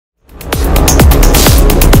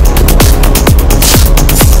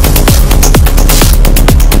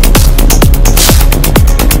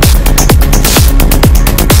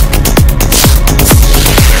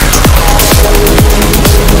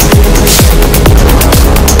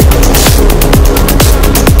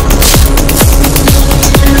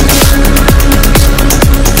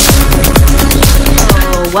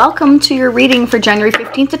welcome to your reading for January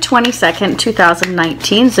 15th to 22nd,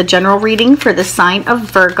 2019. It's a general reading for the sign of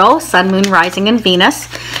Virgo, Sun, Moon, Rising, and Venus.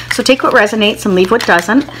 So take what resonates and leave what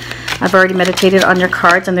doesn't. I've already meditated on your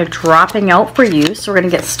cards and they're dropping out for you, so we're going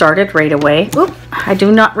to get started right away. Oop, I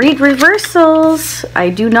do not read reversals. I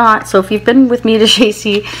do not. So if you've been with me to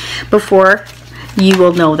Shasie before, you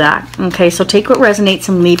will know that. Okay, so take what resonates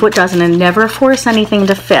and leave what doesn't, and never force anything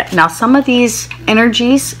to fit. Now, some of these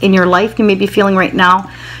energies in your life you may be feeling right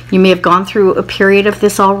now, you may have gone through a period of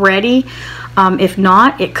this already. If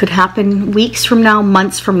not, it could happen weeks from now,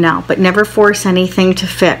 months from now, but never force anything to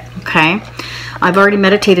fit. Okay, I've already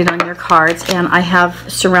meditated on your cards and I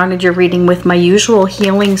have surrounded your reading with my usual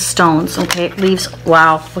healing stones. Okay, it leaves,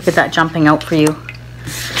 wow, look at that jumping out for you.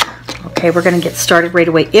 Okay, we're going to get started right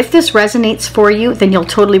away. If this resonates for you, then you'll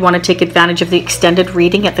totally want to take advantage of the extended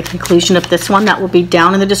reading at the conclusion of this one. That will be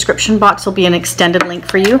down in the description box. Will be an extended link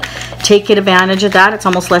for you. Take advantage of that. It's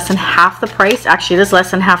almost less than half the price. Actually, it is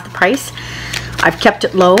less than half the price. I've kept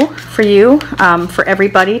it low for you, for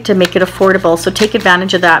everybody, to make it affordable. So take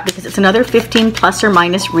advantage of that because it's another 15 plus or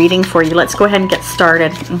minus reading for you. Let's go ahead and get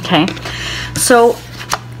started. Okay, so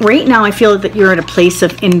right now I feel that you're in a place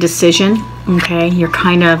of indecision. Okay, you're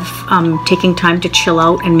kind of taking time to chill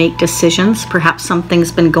out and make decisions. Perhaps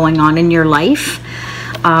something's been going on in your life.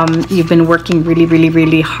 You've been working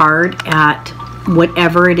really hard at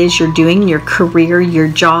whatever it is you're doing, your career, your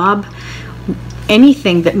job,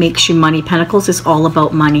 anything that makes you money. Pentacles is all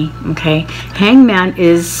about money. Okay, Hangman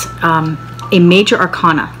is a major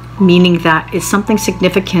arcana, meaning that is something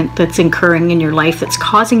significant that's occurring in your life that's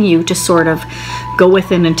causing you to sort of go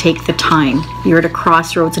within and take the time. You're at a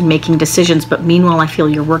crossroads and making decisions, but meanwhile I feel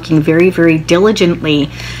you're working very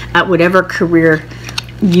diligently at whatever career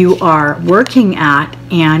you are working at,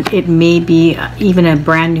 and it may be even a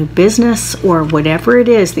brand new business or whatever it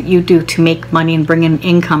is that you do to make money and bring in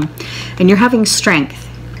income, and you're having strength.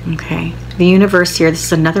 Okay, the universe here, this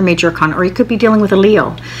is another major arcana, or you could be dealing with a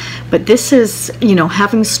Leo, but this is, you know,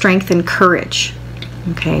 having strength and courage,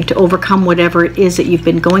 okay, to overcome whatever it is that you've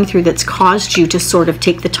been going through that's caused you to sort of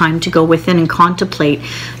take the time to go within and contemplate.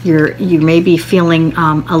 You may be feeling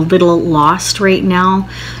a little lost right now,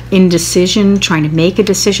 indecision, trying to make a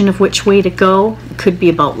decision of which way to go. It could be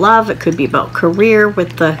about love, it could be about career.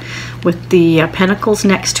 With the pentacles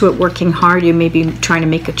next to it, working hard, you may be trying to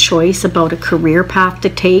make a choice about a career path to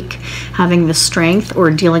take, having the strength, or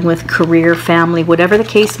dealing with career, family, whatever the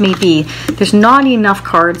case may be. There's not enough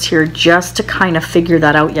cards here just to kind of figure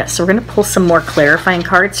that out yet, so we're going to pull some more clarifying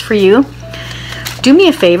cards for you. Do me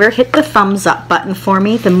a favor, hit the thumbs up button for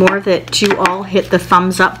me. The more that you all hit the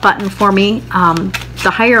thumbs up button for me, the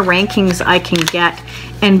higher rankings I can get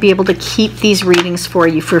and be able to keep these readings for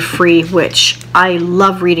you for free, which I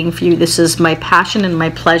love reading for you. This is my passion and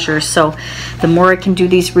my pleasure. So the more I can do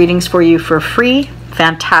these readings for you for free,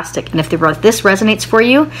 fantastic. And if this resonates for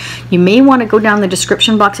you, you may want to go down the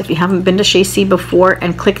description box if you haven't been to Shasie before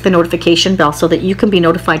and click the notification bell so that you can be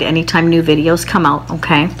notified anytime new videos come out.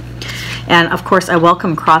 Okay, and of course I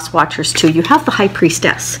welcome cross watchers too. You have the High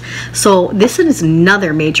Priestess, so this is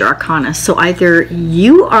another major arcana. So either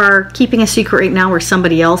you are keeping a secret right now or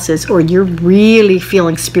somebody else is, or you're really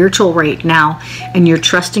feeling spiritual right now and you're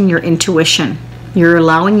trusting your intuition. You're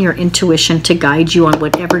allowing your intuition to guide you on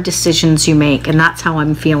whatever decisions you make, and that's how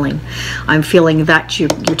I'm feeling. I'm feeling that you're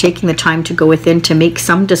taking the time to go within to make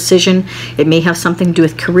some decision. It may have something to do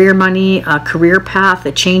with career, money, a career path,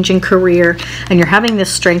 a change in career, and you're having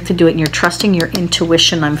this strength to do it, and you're trusting your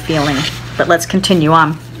intuition, I'm feeling. But let's continue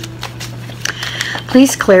on.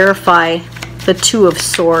 Please clarify the Two of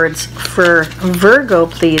Swords for Virgo,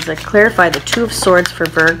 please. Clarify the Two of Swords for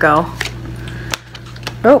Virgo.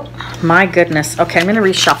 Oh my goodness. Okay, I'm going to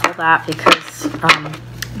reshuffle that because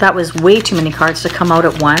that was way too many cards to come out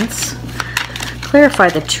at once. Clarify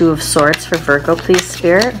the Two of Swords for Virgo, please,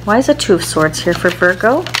 Spirit. Why is a Two of Swords here for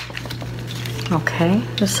Virgo? Okay,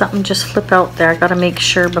 there's something just flip out there. I got to make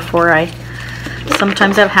sure before I...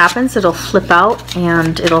 Sometimes that happens. It'll flip out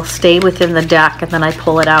and it'll stay within the deck and then I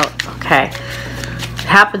pull it out. Okay. It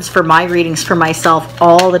happens for my readings for myself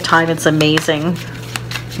all the time. It's amazing.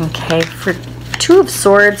 Okay, for Two of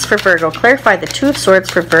Swords for Virgo. Clarify the Two of Swords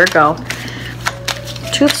for Virgo.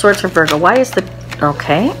 Two of Swords for Virgo. Why is the...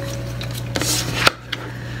 Okay.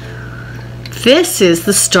 This is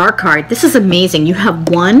the Star card. This is amazing. You have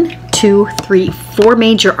 1, 2, 3, 4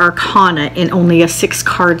 major arcana in only a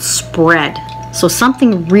 6-card spread. So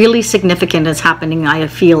something really significant is happening, I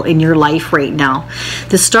feel, in your life right now.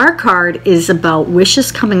 The Star card is about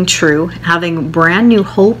wishes coming true, having brand new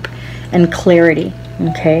hope and clarity.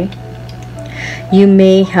 Okay. You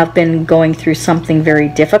may have been going through something very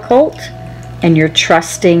difficult. and you're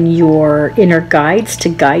trusting your inner guides to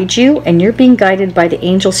guide you, and you're being guided by the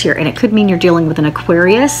angels here. And it could mean you're dealing with an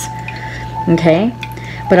Aquarius, okay?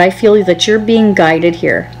 But I feel that you're being guided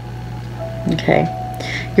here, okay?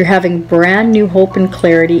 You're having brand new hope and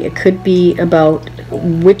clarity. It could be about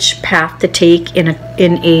which path to take in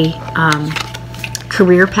a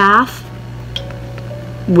career path,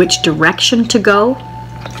 which direction to go.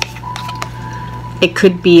 It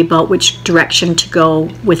could be about which direction to go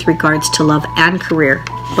with regards to love and career.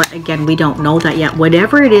 But again, we don't know that yet.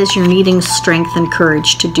 Whatever it is, you're needing strength and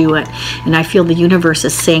courage to do it. And I feel the universe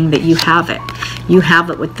is saying that you have it. You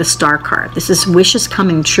have it with the Star card. This is wishes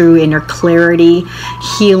coming true, inner clarity,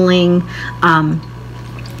 healing,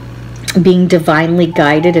 being divinely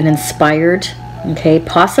guided and inspired. Okay,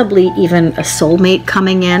 possibly even a soulmate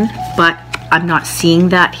coming in, but I'm not seeing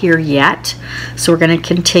that here yet. So we're going to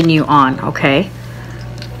continue on, okay?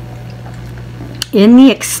 In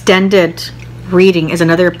the extended reading is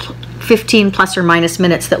another 15 plus or minus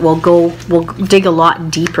minutes that we'll dig a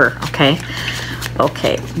lot deeper, okay?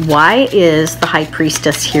 Okay, why is the High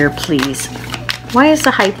Priestess here, please? Why is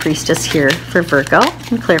the High Priestess here for Virgo?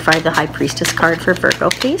 Can you clarify the High Priestess card for Virgo,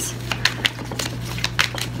 please?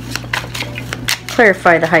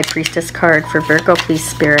 Clarify the High Priestess card for Virgo, please,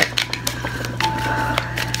 Spirit.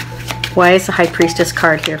 Why is the High Priestess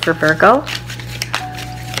card here for Virgo?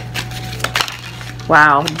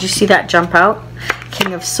 Wow, did you see that jump out?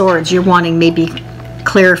 King of Swords, you're wanting maybe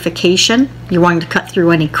clarification. You're wanting to cut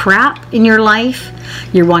through any crap in your life.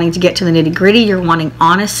 You're wanting to get to the nitty-gritty. You're wanting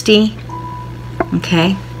honesty.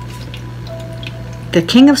 Okay? The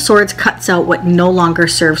King of Swords cuts out what no longer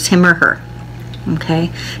serves him or her.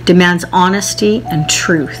 Okay? Demands honesty and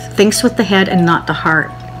truth. Thinks with the head and not the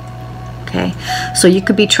heart. Okay? So you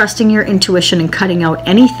could be trusting your intuition and cutting out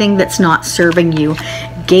anything that's not serving you,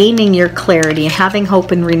 gaining your clarity and having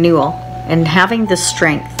hope and renewal, and having the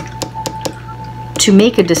strength to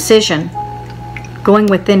make a decision, going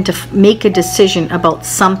within to make a decision about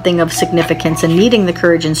something of significance, and needing the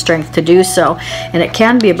courage and strength to do so. And it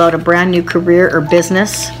can be about a brand new career or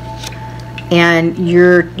business, and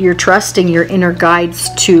you're trusting your inner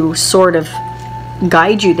guides to sort of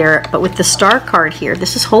guide you there. But with the Star card here,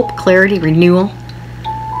 this is hope, clarity, renewal,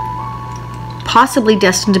 possibly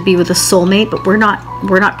destined to be with a soulmate, but we're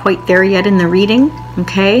not quite there yet in the reading,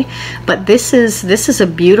 okay? But this is a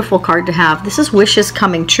beautiful card to have. This is wishes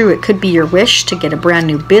coming true. It could be your wish to get a brand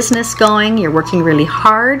new business going. You're working really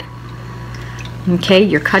hard, okay?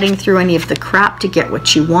 You're cutting through any of the crap to get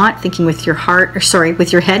what you want, thinking with your heart, or sorry,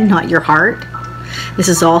 with your head, not your heart. This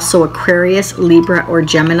is also Aquarius, Libra, or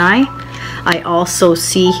Gemini. I also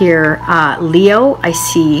see here Leo. I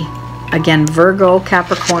see again Virgo,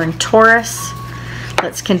 Capricorn, Taurus.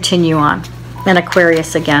 Let's continue on. And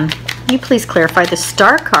Aquarius again. Can you please clarify the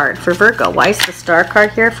Star card for Virgo? Why is the Star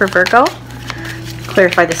card here for Virgo?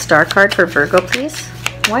 Clarify the Star card for Virgo, please.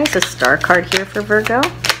 Why is the Star card here for Virgo?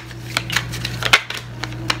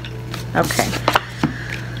 Okay.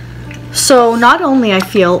 So not only I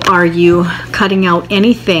feel are you cutting out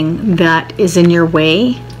anything that is in your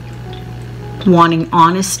way, wanting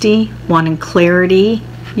honesty, wanting clarity,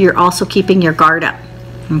 you're also keeping your guard up,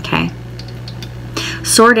 okay?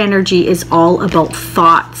 Sword energy is all about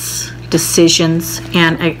thoughts, decisions,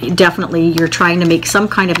 and definitely you're trying to make some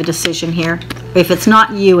kind of a decision here. If it's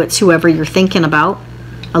not you, it's whoever you're thinking about,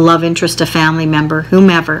 a love interest, a family member,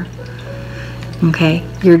 whomever, okay?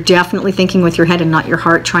 You're definitely thinking with your head and not your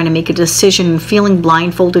heart, trying to make a decision and feeling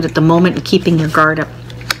blindfolded at the moment and keeping your guard up.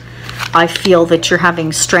 I feel that you're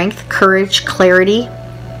having strength, courage, clarity.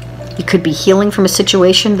 You could be healing from a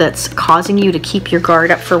situation that's causing you to keep your guard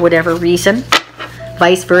up for whatever reason.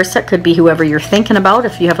 Vice versa, it could be whoever you're thinking about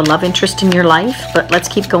if you have a love interest in your life. But let's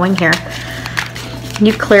keep going here. Can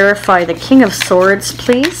you clarify the King of Swords,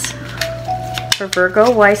 please, for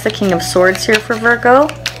Virgo? Why is the King of Swords here for Virgo?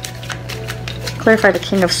 Clarify the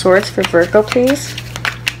King of Swords for Virgo, please.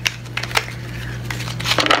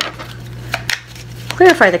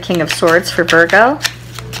 Clarify the King of Swords for Virgo.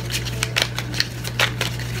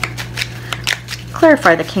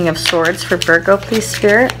 Clarify the King of Swords for Virgo, please,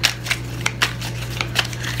 Spirit.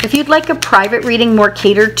 If you'd like a private reading more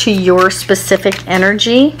catered to your specific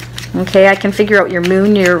energy, okay, I can figure out your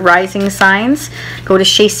moon, your rising signs. Go to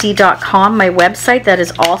shasie.com, my website. That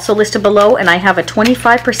is also listed below, and I have a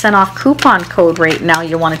 25% off coupon code right now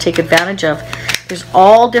you'll want to take advantage of. There's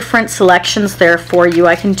all different selections there for you.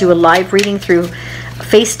 I can do a live reading through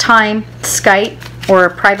FaceTime, Skype, or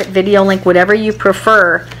a private video link, whatever you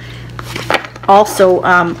prefer. Also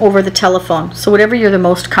over the telephone, so whatever you're the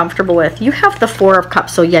most comfortable with. You have the Four of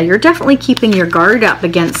Cups, so yeah, you're definitely keeping your guard up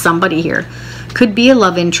against somebody here. Could be a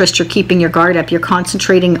love interest. You're keeping your guard up. You're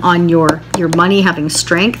concentrating on your money, having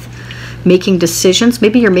strength, making decisions.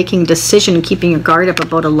 Maybe you're making a decision and keeping your guard up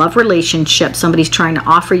about a love relationship. Somebody's trying to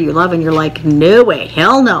offer you love and you're like, no way,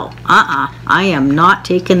 hell no. I am not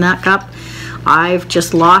taking that cup. I've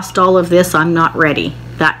just lost all of this. I'm not ready.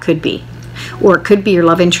 That could be. Or it could be your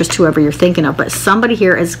love interest, whoever you're thinking of. But somebody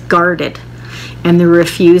here is guarded and they're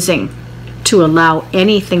refusing to allow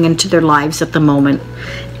anything into their lives at the moment.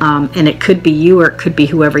 And it could be you or it could be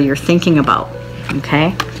whoever you're thinking about.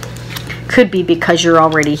 Okay? Could be because you're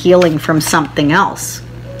already healing from something else.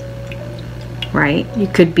 Right? You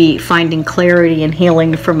could be finding clarity and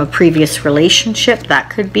healing from a previous relationship. That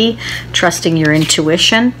could be trusting your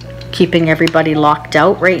intuition, keeping everybody locked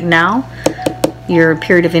out right now. You're a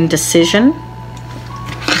period of indecision.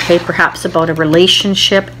 Okay, perhaps about a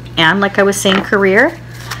relationship and, like I was saying, career.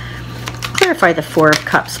 Clarify the Four of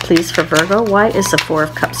Cups, please, for Virgo. Why is the Four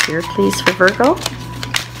of Cups here, please, for Virgo?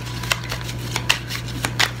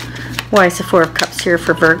 Why is the Four of Cups here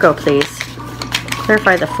for Virgo, please?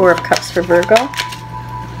 Clarify the Four of Cups for Virgo.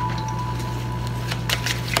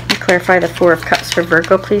 And clarify the Four of Cups for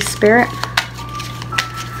Virgo, please, Spirit.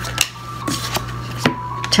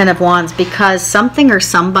 Ten of Wands, because something or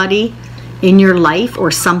somebody in your life or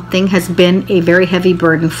something has been a very heavy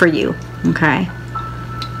burden for you, okay?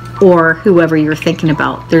 Or whoever you're thinking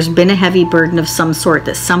about. There's been a heavy burden of some sort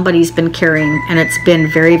that somebody's been carrying, and it's been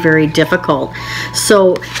very, very difficult.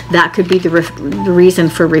 So that could be the reason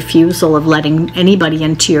for refusal of letting anybody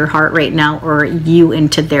into your heart right now, or you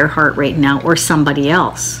into their heart right now, or somebody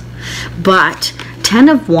else. But Ten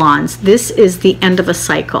of Wands, this is the end of a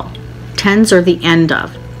cycle. Tens are the end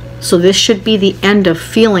of. So this should be the end of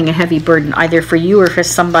feeling a heavy burden, either for you or for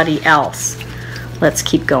somebody else. Let's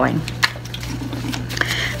keep going.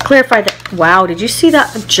 Clarify that. Wow, did you see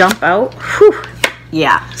that jump out? Whew.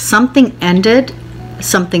 Yeah, something ended,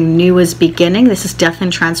 something new is beginning. This is death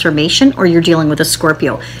and transformation, or you're dealing with a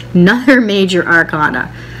Scorpio. Another major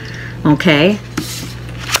arcana. Okay?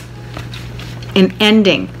 An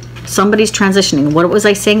ending. Somebody's transitioning. What was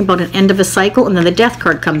I saying about an end of a cycle? And then the Death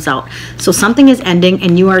card comes out. So something is ending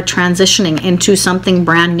and you are transitioning into something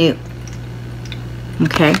brand new.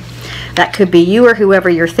 Okay? That could be you or whoever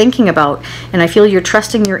you're thinking about. And I feel you're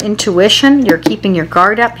trusting your intuition. You're keeping your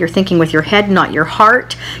guard up. You're thinking with your head, not your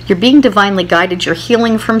heart. You're being divinely guided. You're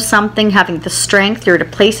healing from something, having the strength. You're at a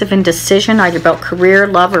place of indecision, either about career,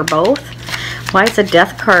 love, or both. Why is a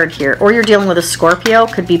Death card here? Or you're dealing with a Scorpio.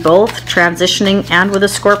 Could be both, transitioning and with a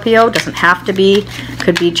Scorpio. Doesn't have to be.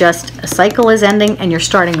 Could be just a cycle is ending and you're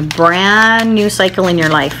starting a brand new cycle in your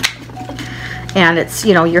life. And it's,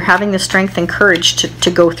 you know, you're having the strength and courage to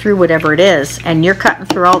go through whatever it is. And you're cutting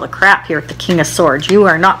through all the crap here with the King of Swords. You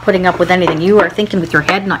are not putting up with anything. You are thinking with your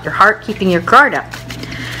head, not your heart, keeping your guard up.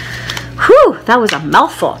 Whew, that was a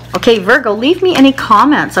mouthful. Okay, Virgo, leave me any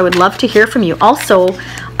comments. I would love to hear from you. Also,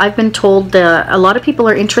 I've been told a lot of people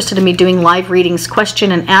are interested in me doing live readings,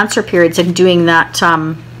 question and answer periods, and doing that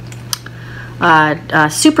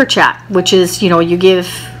super chat, which is, you know, you give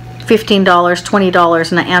 $15,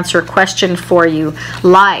 $20 and I answer a question for you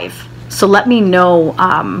live. So let me know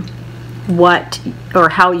what or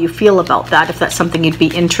how you feel about that, if that's something you'd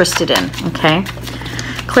be interested in. Okay,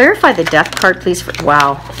 clarify the Death card, please.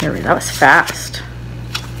 Wow, that was fast.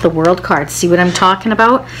 The World card. See what I'm talking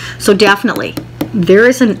about? So definitely there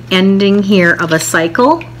is an ending here of a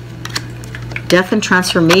cycle. Death and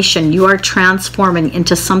transformation. You are transforming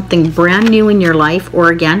into something brand new in your life, or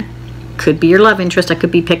again, could be your love interest. I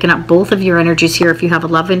could be picking up both of your energies here if you have a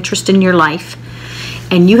love interest in your life.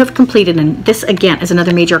 And you have completed, and this again is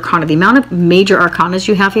another major arcana. The amount of major arcanas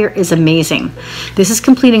you have here is amazing. This is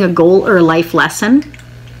completing a goal or a life lesson.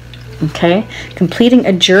 Okay? Completing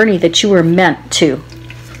a journey that you were meant to.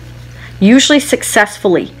 Usually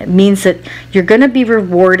successfully. It means that you're going to be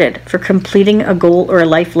rewarded for completing a goal or a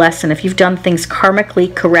life lesson if you've done things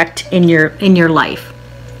karmically correct in your life.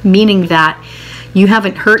 Meaning that you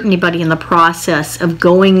haven't hurt anybody in the process of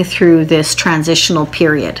going through this transitional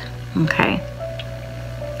period. Okay.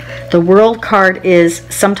 The World card is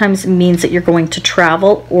sometimes means that you're going to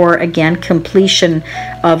travel, or again, completion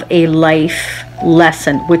of a life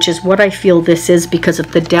lesson, which is what I feel this is, because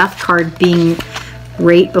of the Death card being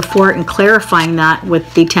right before it and clarifying that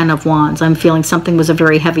with the Ten of Wands. I'm feeling something was a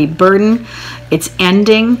very heavy burden. It's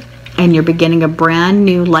ending and you're beginning a brand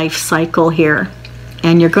new life cycle here.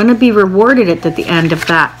 And you're going to be rewarded at the end of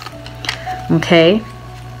that. Okay?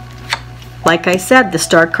 Like I said, the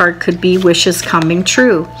Star card could be wishes coming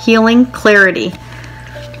true. Healing, clarity,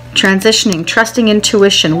 transitioning, trusting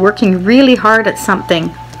intuition, working really hard at something.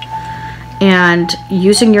 and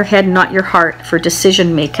using your head, not your heart, for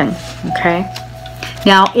decision making. Okay.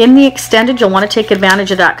 Now, in the extended, you'll want to take advantage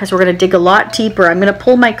of that because we're going to dig a lot deeper. I'm going to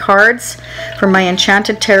pull my cards from my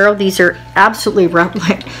Enchanted Tarot. These are absolutely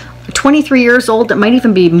like 23 years old. It might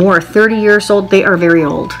even be more, 30 years old. They are very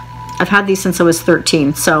old. I've had these since I was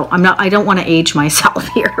 13, so I don't want to age myself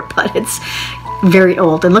here, but it's very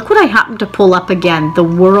old. And look what I happened to pull up again. The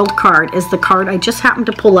World card is the card I just happened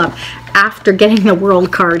to pull up after getting the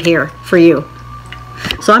World card here for you.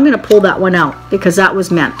 So I'm going to pull that one out because that was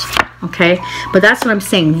meant. Okay, but that's what I'm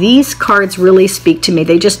saying. These cards really speak to me.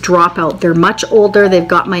 They just drop out. They're much older. They've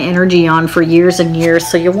got my energy on for years and years,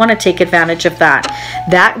 so you'll want to take advantage of that.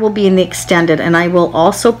 That will be in the extended, and I will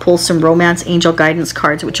also pull some romance angel guidance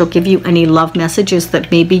cards, which will give you any love messages that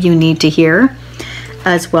maybe you need to hear,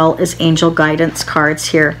 as well as angel guidance cards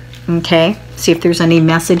here. Okay, see if there's any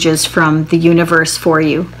messages from the universe for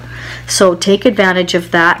you. So take advantage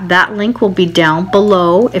of that. That link will be down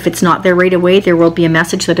below. If it's not there right away, there will be a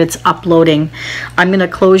message that it's uploading. I'm going to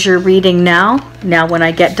close your reading now. Now when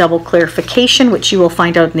I get double clarification, which you will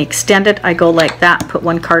find out in the extended, I go like that, put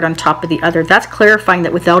one card on top of the other. That's clarifying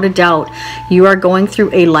that without a doubt, you are going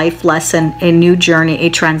through a life lesson, a new journey, a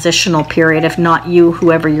transitional period, if not you,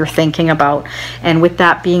 whoever you're thinking about. And with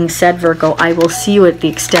that being said, Virgo, I will see you at the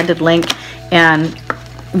extended link, and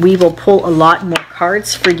we will pull a lot more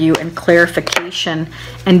cards for you and clarification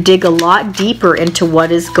and dig a lot deeper into what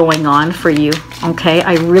is going on for you. Okay,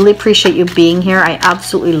 I really appreciate you being here. I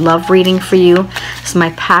absolutely love reading for you. It's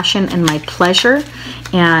my passion and my pleasure,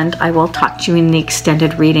 and I will talk to you in the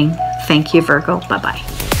extended reading. Thank you, Virgo.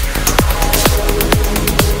 Bye-bye.